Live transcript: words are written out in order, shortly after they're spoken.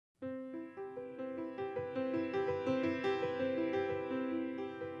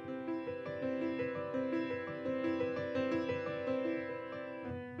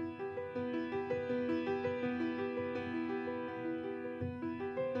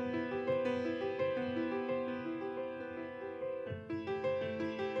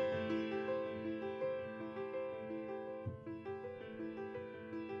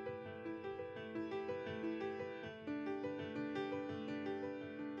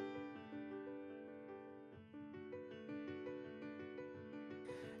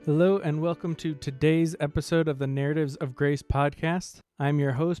Hello and welcome to today's episode of the Narratives of Grace podcast. I'm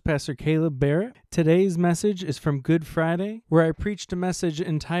your host, Pastor Caleb Barrett. Today's message is from Good Friday, where I preached a message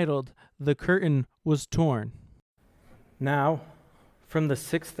entitled, "The Curtain Was Torn." Now, from the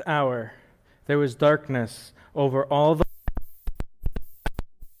 6th hour, there was darkness over all the...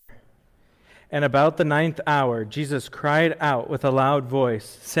 And about the 9th hour, Jesus cried out with a loud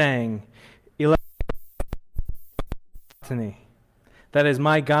voice, saying, Eli, that is,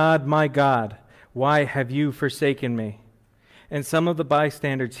 my God, why have you forsaken me? And some of the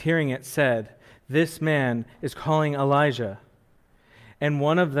bystanders hearing it said, This man is calling Elijah. And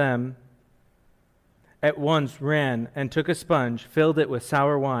one of them at once ran and took a sponge, filled it with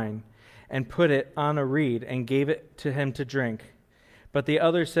sour wine, and put it on a reed and gave it to him to drink. But the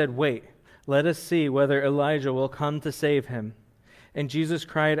other said, Wait, let us see whether Elijah will come to save him. And Jesus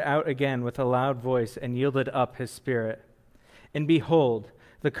cried out again with a loud voice and yielded up his spirit. And behold,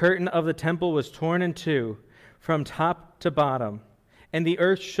 the curtain of the temple was torn in two, from top to bottom, and the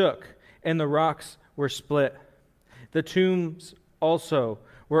earth shook, and the rocks were split. The tombs also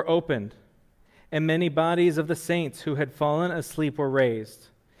were opened, and many bodies of the saints who had fallen asleep were raised.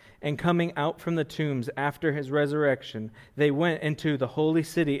 And coming out from the tombs after his resurrection, they went into the holy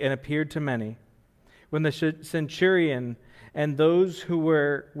city and appeared to many. When the centurion and those who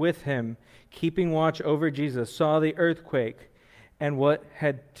were with him, keeping watch over Jesus, saw the earthquake and what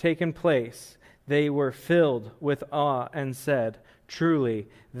had taken place, they were filled with awe and said, Truly,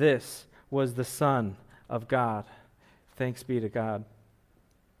 this was the Son of God. Thanks be to God.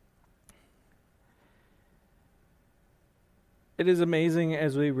 It is amazing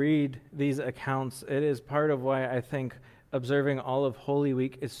as we read these accounts. It is part of why I think observing all of Holy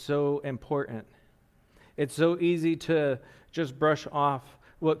Week is so important. It's so easy to just brush off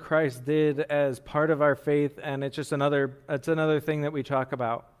what Christ did as part of our faith, and it's another thing that we talk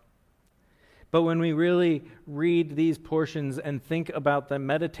about. But when we really read these portions and think about them,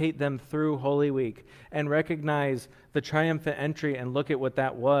 meditate them through Holy Week, and recognize the triumphant entry and look at what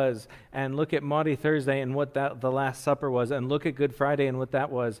that was, and look at Maundy Thursday and what the Last Supper was, and look at Good Friday and what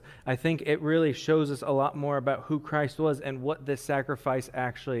that was, I think it really shows us a lot more about who Christ was and what this sacrifice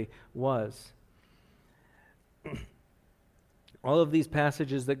actually was. All of these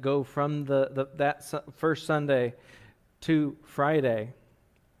passages that go from that first Sunday to Friday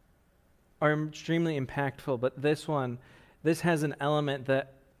are extremely impactful, but this has an element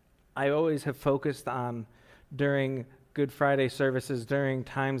that I always have focused on during Good Friday services, during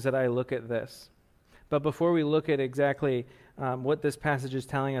times that I look at this. But before we look at exactly what this passage is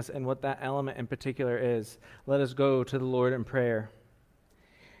telling us and what that element in particular is, let us go to the Lord in prayer.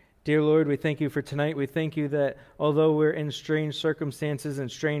 Dear Lord, we thank you for tonight. We thank you that although we're in strange circumstances and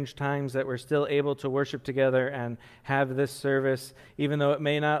strange times, that we're still able to worship together and have this service, even though it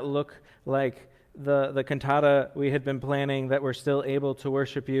may not look like the cantata we had been planning, that we're still able to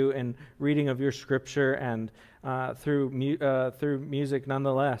worship you in reading of your scripture and through music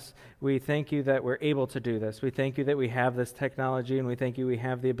nonetheless. We thank you that we're able to do this. We thank you that we have this technology, and we thank you we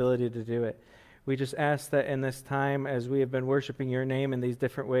have the ability to do it. We just ask that in this time, as we have been worshiping your name in these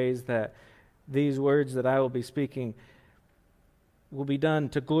different ways, that these words that I will be speaking will be done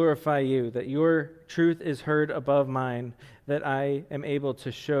to glorify you, that your truth is heard above mine, that I am able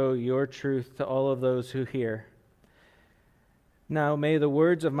to show your truth to all of those who hear. Now may the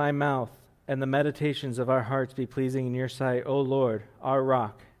words of my mouth and the meditations of our hearts be pleasing in your sight, O Lord, our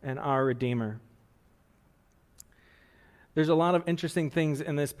rock and our Redeemer. There's a lot of interesting things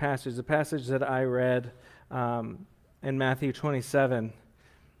in this passage. The passage that I read in Matthew 27. And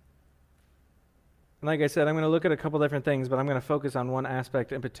like I said, I'm going to look at a couple different things, but I'm going to focus on one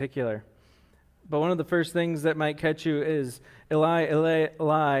aspect in particular. But one of the first things that might catch you is, Eli, Eli,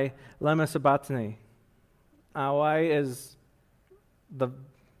 Eli, lema sabachthani. Why is the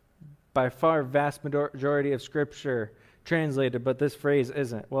by far vast majority of Scripture translated, but this phrase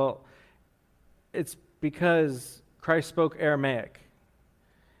isn't? Well, it's because Christ spoke Aramaic.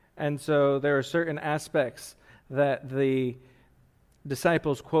 And so there are certain aspects that the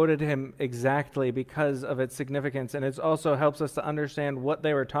disciples quoted him exactly because of its significance, and it also helps us to understand what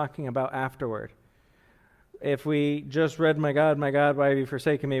they were talking about afterward. If we just read, my God, why have you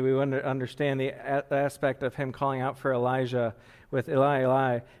forsaken me, we wouldn't understand the aspect of him calling out for Elijah with Eli,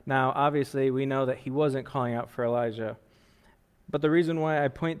 Eli. Now, obviously, we know that he wasn't calling out for Elijah. But the reason why I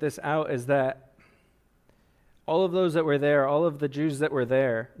point this out is that all of those that were there, all of the Jews that were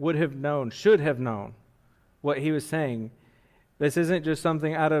there, should have known what he was saying. This isn't just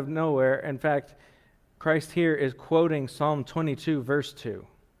something out of nowhere. In fact, Christ here is quoting Psalm 22, verse 2.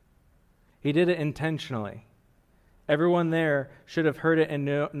 He did it intentionally. Everyone there should have heard it and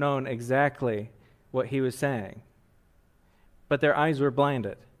known exactly what he was saying. But their eyes were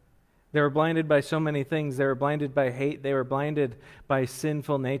blinded. They were blinded by so many things. They were blinded by hate. They were blinded by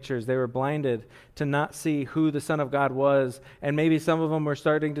sinful natures. They were blinded to not see who the Son of God was. And maybe some of them were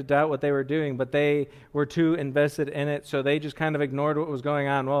starting to doubt what they were doing, but they were too invested in it, so they just kind of ignored what was going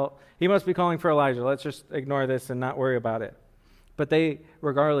on. Well, he must be calling for Elijah. Let's just ignore this and not worry about it. But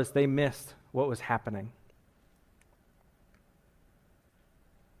regardless, they missed what was happening.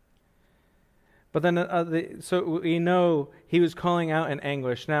 But then, so we know he was calling out in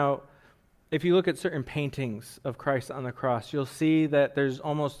anguish. Now, if you look at certain paintings of Christ on the cross, you'll see that there's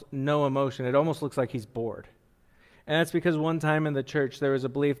almost no emotion. It almost looks like he's bored. And that's because one time in the church, there was a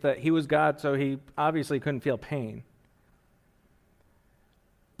belief that he was God, so he obviously couldn't feel pain.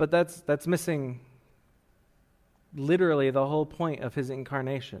 But that's missing literally the whole point of his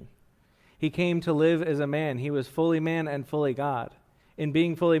incarnation. He came to live as a man. He was fully man and fully God. In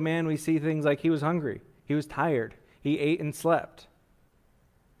being fully man, we see things like he was hungry. He was tired. He ate and slept.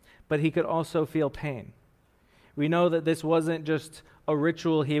 But he could also feel pain. We know that this wasn't just a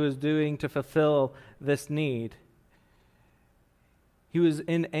ritual he was doing to fulfill this need. He was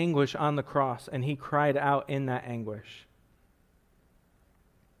in anguish on the cross, and he cried out in that anguish.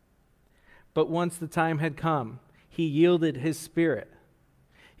 But once the time had come, he yielded his spirit.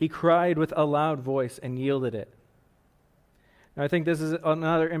 He cried with a loud voice and yielded it. Now, I think this is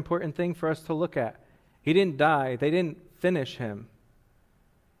another important thing for us to look at. He didn't die. They didn't finish him.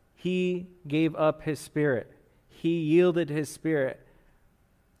 He gave up his spirit. He yielded his spirit.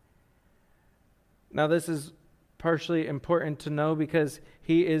 Now, this is partially important to know because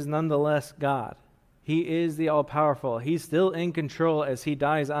he is nonetheless God. He is the all-powerful. He's still in control as he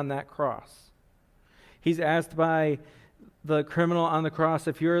dies on that cross. He's asked by the criminal on the cross,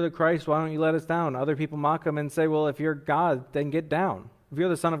 if you're the Christ, why don't you let us down? Other people mock him and say, well, if you're God, then get down. If you're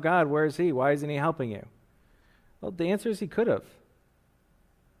the Son of God, where is he? Why isn't he helping you? Well, the answer is he could have.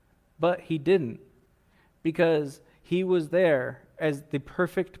 But he didn't, because he was there as the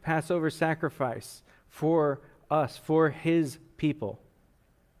perfect Passover sacrifice for us, for his people.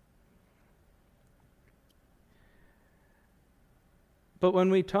 But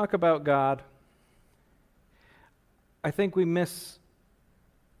when we talk about God, I think we miss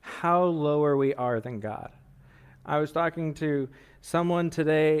how lower we are than God. I was talking to someone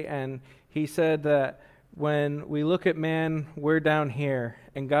today, and he said that when we look at man, we're down here,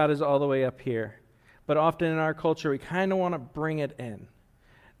 and God is all the way up here. But often in our culture, we kind of want to bring it in.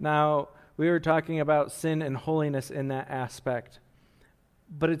 Now, we were talking about sin and holiness in that aspect,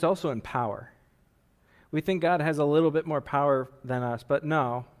 but it's also in power. We think God has a little bit more power than us, but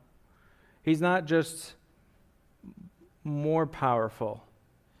no. He's not just more powerful.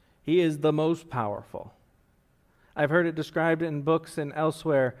 He is the most powerful. I've heard it described in books and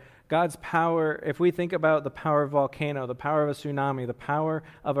elsewhere. God's power, if we think about the power of a volcano, the power of a tsunami, the power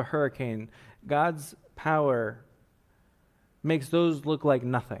of a hurricane, God's power makes those look like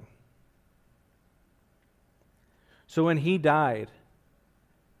nothing. So when he died,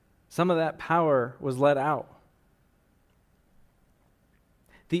 some of that power was let out.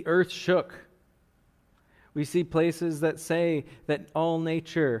 The earth shook. We see places that say that all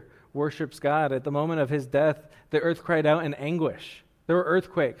nature worships God. At the moment of his death, the earth cried out in anguish. There were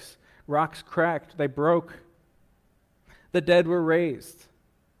earthquakes. Rocks cracked. They broke. The dead were raised.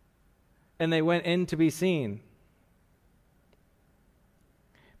 And they went in to be seen.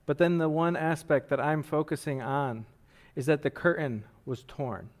 But then the one aspect that I'm focusing on is that the curtain was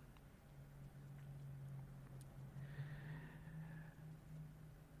torn.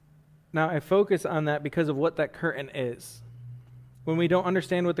 Now, I focus on that because of what that curtain is. When we don't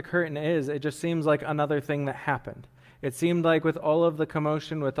understand what the curtain is, it just seems like another thing that happened. It seemed like with all of the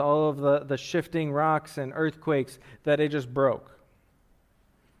commotion, with all of the shifting rocks and earthquakes, that it just broke.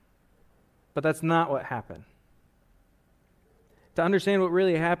 But that's not what happened. To understand what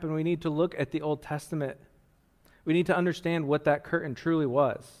really happened, we need to look at the Old Testament. We need to understand what that curtain truly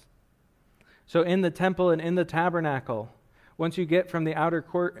was. So in the temple and in the tabernacle, once you get from the outer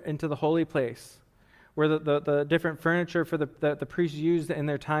court into the holy place, where the different furniture for the priests used in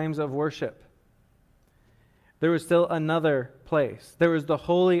their times of worship, there was still another place. There was the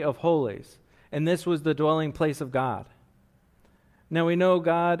Holy of Holies, and this was the dwelling place of God. Now we know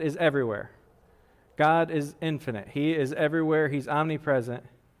God is everywhere. God is infinite. He is everywhere. He's omnipresent.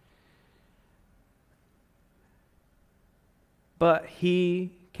 But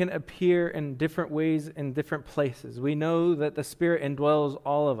he can appear in different ways in different places. We know that the Spirit indwells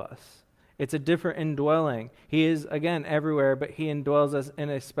all of us. It's a different indwelling. He is, again, everywhere, but he indwells us in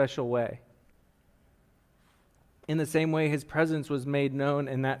a special way. In the same way, his presence was made known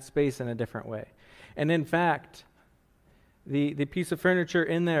in that space in a different way. And in fact, the piece of furniture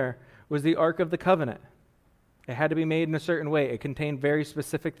in there was the Ark of the Covenant. It had to be made in a certain way. It contained very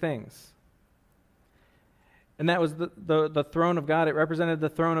specific things. And that was the throne of God. It represented the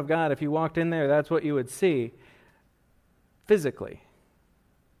throne of God. If you walked in there, that's what you would see physically.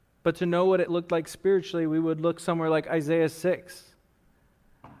 But to know what it looked like spiritually, we would look somewhere like Isaiah 6.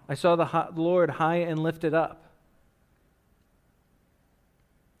 I saw the Lord high and lifted up.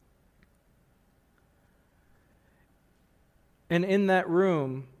 And in that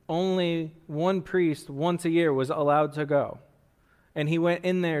room, only one priest once a year was allowed to go. And he went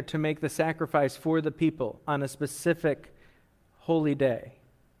in there to make the sacrifice for the people on a specific holy day.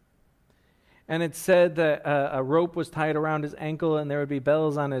 And it said that a rope was tied around his ankle and there would be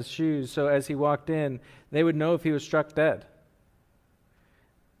bells on his shoes. So as he walked in, they would know if he was struck dead.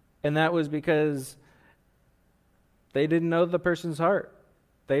 And that was because they didn't know the person's heart.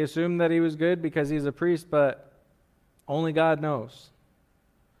 They assumed that he was good because he's a priest, but only God knows.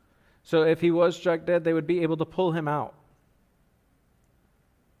 So if he was struck dead, they would be able to pull him out.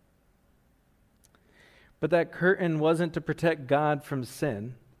 But that curtain wasn't to protect God from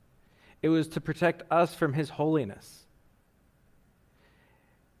sin. It was to protect us from his holiness.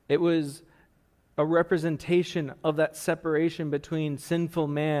 It was a representation of that separation between sinful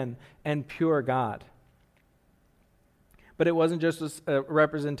man and pure God. But it wasn't just a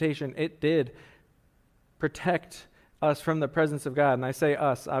representation. It did protect us from the presence of God. And I say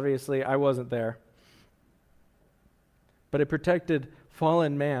us, obviously I wasn't there. But it protected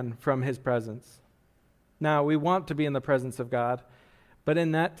fallen man from his presence. Now, we want to be in the presence of God, but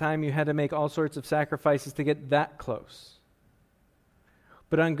in that time you had to make all sorts of sacrifices to get that close.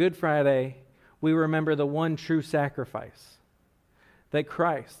 But on Good Friday, we remember the one true sacrifice, that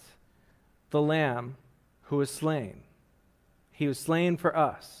Christ, the Lamb who was slain, he was slain for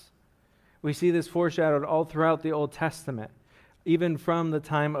us. We see this foreshadowed all throughout the Old Testament, even from the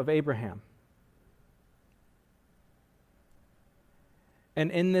time of Abraham. And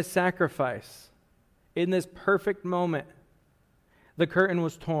in this sacrifice, in this perfect moment, the curtain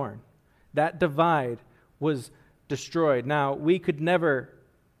was torn. That divide was destroyed. Now, we could never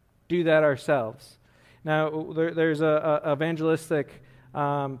do that ourselves. Now, there's a evangelistic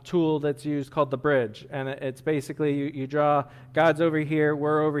tool that's used called the bridge, and it's basically you draw God's over here,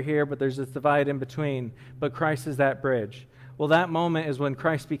 we're over here, but there's this divide in between, but Christ is that bridge. Well, that moment is when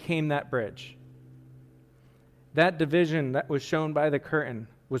Christ became that bridge. That division that was shown by the curtain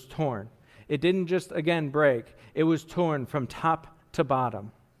was torn. It didn't just, again, break. It was torn from top to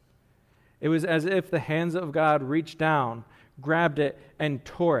bottom. It was as if the hands of God reached down, grabbed it, and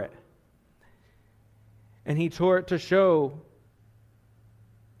tore it. And he tore it to show,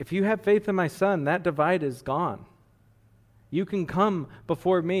 if you have faith in my Son, that divide is gone. You can come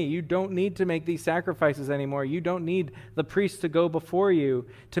before me. You don't need to make these sacrifices anymore. You don't need the priest to go before you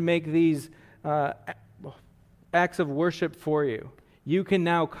to make these acts of worship for you. You can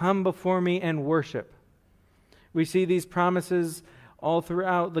now come before me and worship. We see these promises all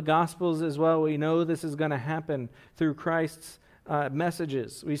throughout the Gospels as well. We know this is going to happen through Christ's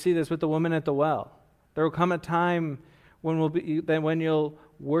messages. We see this with the woman at the well. There will come a time when you'll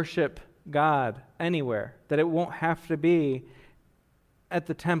worship God anywhere, that it won't have to be at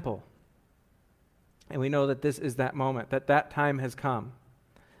the temple. And we know that this is that moment, that time has come,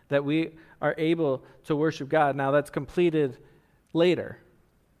 that we are able to worship God. Now that's completed later.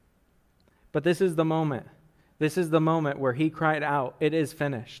 But this is the moment. This is the moment where he cried out, "It is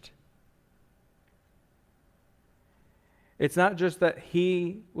finished." It's not just that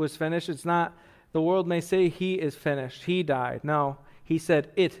he was finished. It's not, the world may say he is finished. He died. No, he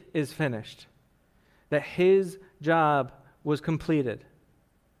said it is finished. That his job was completed.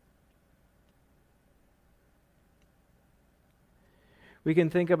 We can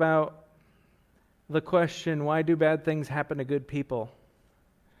think about the question, why do bad things happen to good people?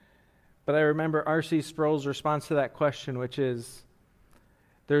 But I remember R.C. Sproul's response to that question, which is,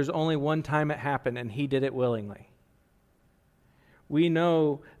 there's only one time it happened, and he did it willingly. We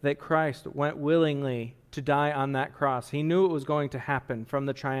know that Christ went willingly to die on that cross. He knew it was going to happen from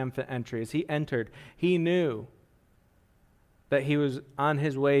the triumphant entry. As he entered, he knew that he was on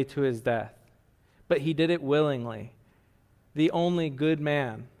his way to his death. But he did it willingly. The only good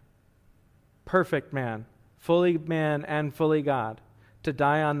man, perfect man and fully God, to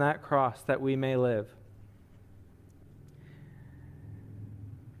die on that cross that we may live.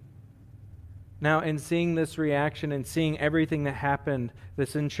 Now, in seeing this reaction and seeing everything that happened, the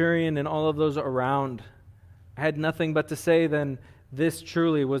centurion and all of those around had nothing but to say then, this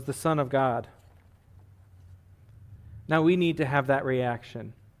truly was the Son of God. Now we need to have that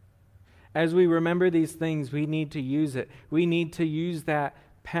reaction. As we remember these things, we need to use it. We need to use that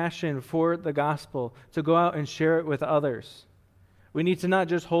passion for the gospel to go out and share it with others. We need to not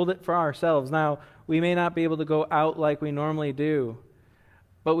just hold it for ourselves. Now, we may not be able to go out like we normally do,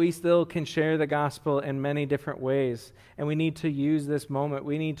 but we still can share the gospel in many different ways. And we need to use this moment.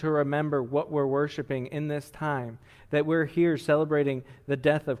 We need to remember what we're worshiping in this time, that we're here celebrating the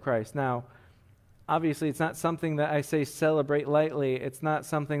death of Christ. Now, obviously, it's not something that I say celebrate lightly. It's not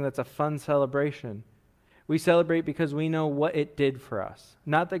something that's a fun celebration. We celebrate because we know what it did for us.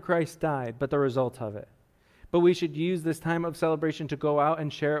 Not that Christ died, but the result of it. But we should use this time of celebration to go out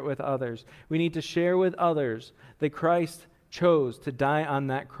and share it with others. We need to share with others that Christ chose to die on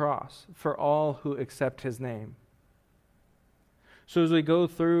that cross for all who accept his name. So as we go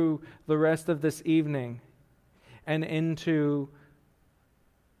through the rest of this evening and into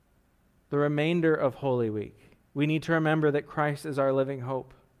the remainder of Holy Week, we need to remember that Christ is our living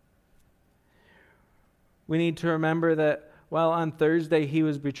hope. We need to remember that while on Thursday he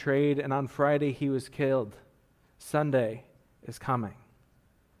was betrayed and on Friday he was killed, Sunday is coming.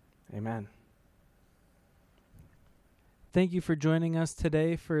 Amen. Thank you for joining us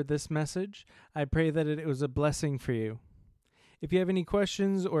today for this message. I pray that it was a blessing for you. If you have any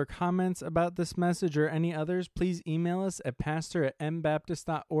questions or comments about this message or any others, please email us at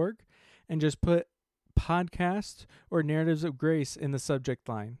pastor@mbaptist.org and just put podcast or narratives of grace in the subject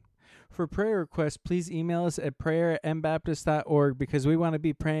line. For prayer requests, please email us at prayer@mbaptist.org because we want to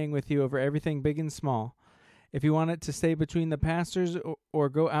be praying with you over everything big and small. If you want it to stay between the pastors or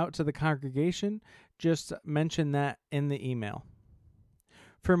go out to the congregation, just mention that in the email.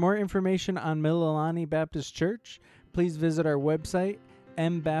 For more information on Mililani Baptist Church, please visit our website,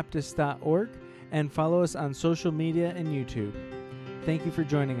 mbaptist.org, and follow us on social media and YouTube. Thank you for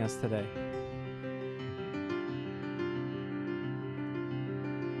joining us today.